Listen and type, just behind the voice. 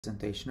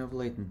Presentation of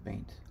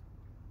LatentPaint,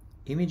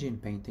 image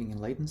inpainting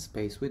in latent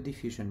space with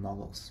diffusion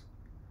models.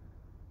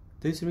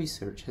 This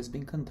research has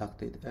been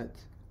conducted at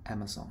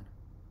Amazon.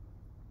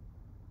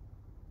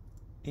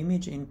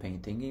 Image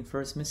inpainting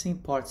infers missing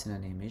parts in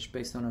an image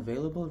based on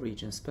available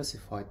regions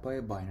specified by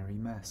a binary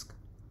mask.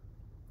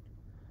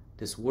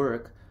 This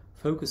work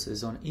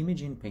focuses on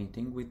image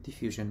inpainting with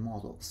diffusion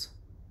models.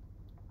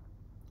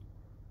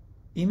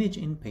 Image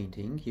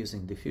inpainting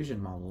using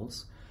diffusion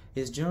models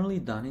is generally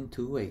done in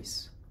two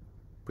ways: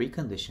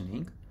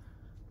 preconditioning,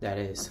 that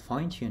is,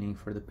 fine-tuning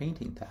for the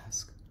painting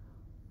task,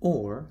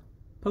 or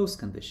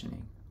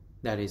postconditioning,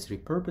 that is,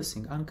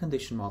 repurposing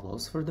unconditioned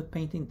models for the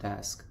painting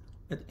task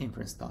at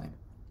inference time.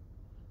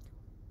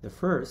 The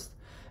first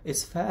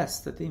is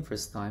fast at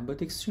inference time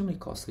but extremely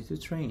costly to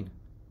train.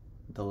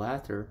 The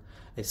latter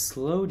is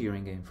slow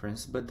during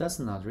inference but does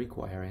not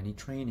require any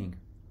training.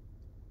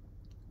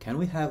 Can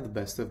we have the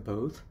best of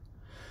both?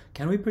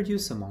 Can we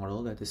produce a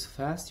model that is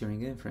fast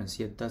during inference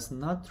yet does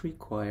not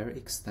require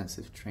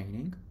extensive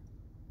training?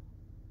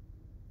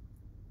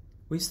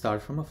 We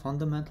start from a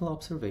fundamental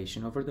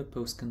observation over the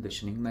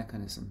postconditioning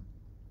mechanism.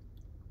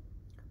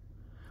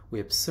 We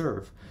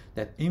observe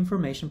that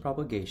information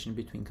propagation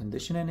between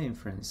condition and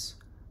inference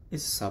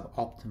is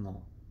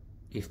suboptimal.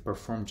 If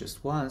performed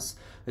just once,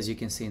 as you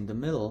can see in the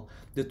middle,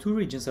 the two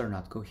regions are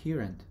not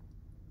coherent.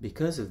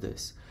 Because of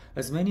this,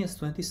 as many as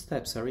 20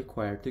 steps are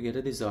required to get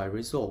a desired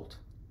result.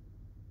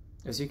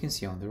 As you can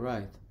see on the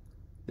right,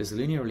 this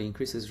linearly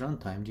increases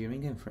runtime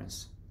during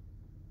inference.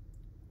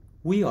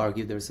 We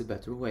argue there's a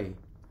better way.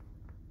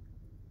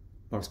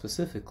 More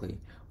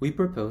specifically, we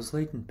propose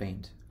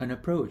LatentPaint, an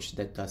approach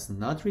that does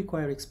not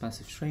require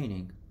expensive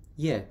training,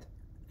 yet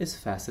is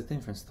fast at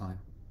inference time.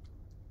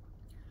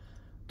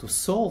 To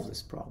solve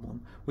this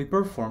problem, we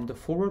performed a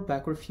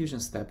forward-backward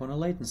fusion step on a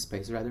latent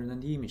space rather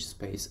than the image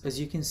space, as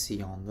you can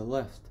see on the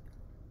left.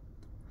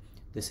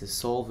 This is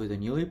solved with a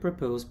newly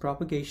proposed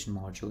propagation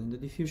module in the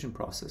diffusion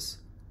process,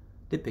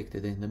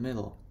 depicted in the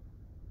middle.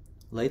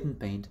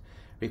 LatentPaint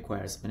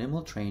requires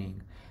minimal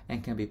training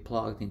and can be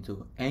plugged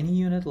into any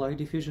unit-like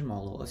diffusion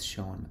model as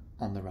shown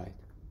on the right.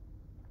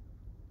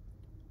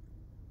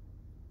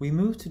 We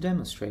move to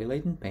demonstrate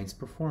LatentPaint's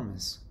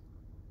performance.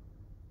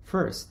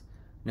 First,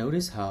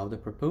 notice how the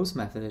proposed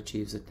method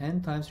achieves a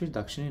 10 times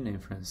reduction in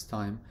inference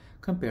time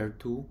compared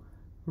to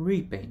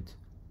Repaint,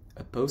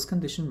 a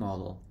post-conditioned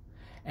model,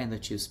 and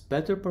achieves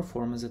better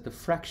performance at a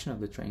fraction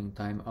of the training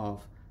time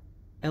of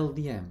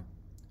LDM,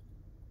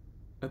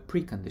 a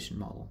preconditioned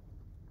model.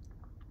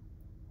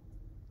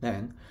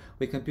 Then,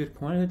 we compute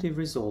quantitative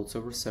results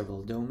over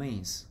several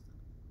domains.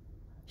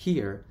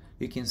 Here,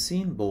 you can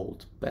see in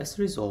bold best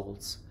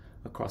results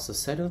across a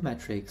set of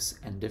metrics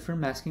and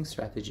different masking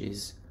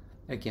strategies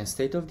against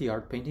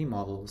state-of-the-art painting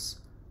models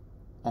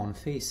on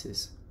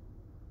faces.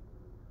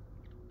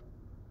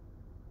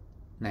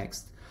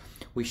 Next,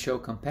 we show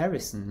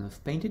comparison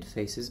of painted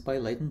faces by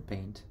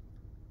LatentPaint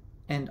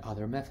and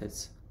other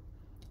methods.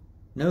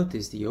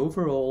 Notice the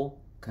overall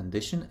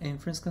condition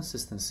inference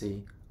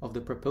consistency of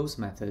the proposed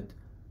method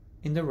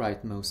in the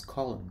rightmost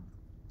column.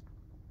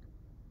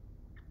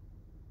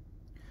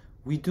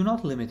 We do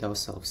not limit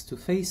ourselves to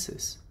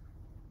faces.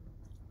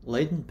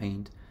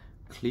 LatentPaint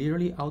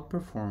clearly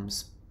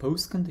outperforms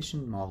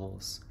post-conditioned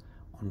models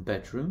on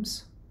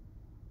bedrooms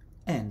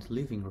and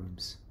living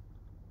rooms,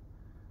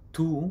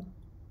 two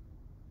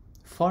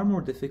far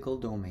more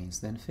difficult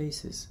domains than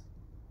faces.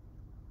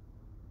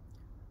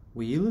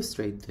 We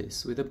illustrate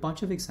this with a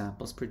bunch of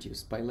examples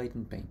produced by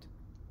LatentPaint.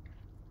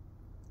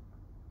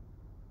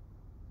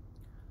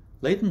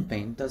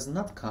 LatentPaint does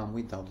not come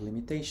without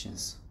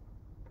limitations.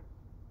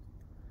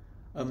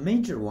 A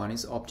major one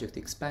is object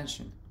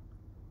expansion,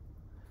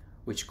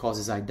 which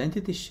causes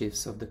identity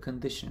shifts of the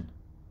condition.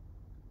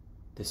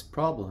 This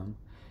problem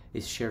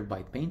is shared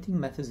by painting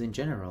methods in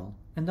general,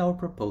 and our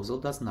proposal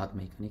does not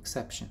make an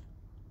exception.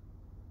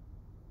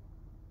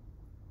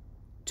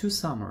 To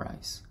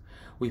summarize,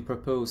 we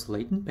propose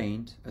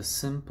LatentPaint, a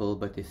simple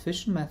but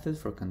efficient method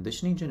for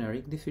conditioning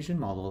generic diffusion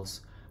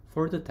models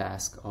for the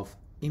task of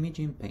image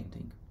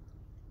inpainting.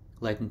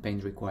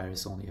 LatentPaint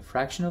requires only a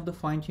fraction of the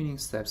fine-tuning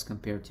steps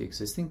compared to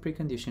existing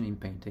preconditioned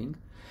inpainting,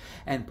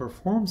 and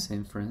performs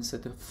inference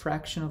at a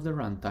fraction of the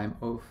runtime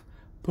of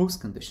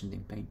post-conditioned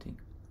inpainting.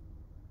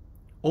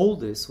 All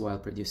this while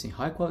producing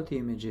high-quality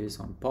images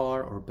on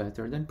par or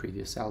better than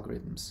previous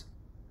algorithms.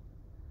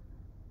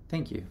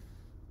 Thank you.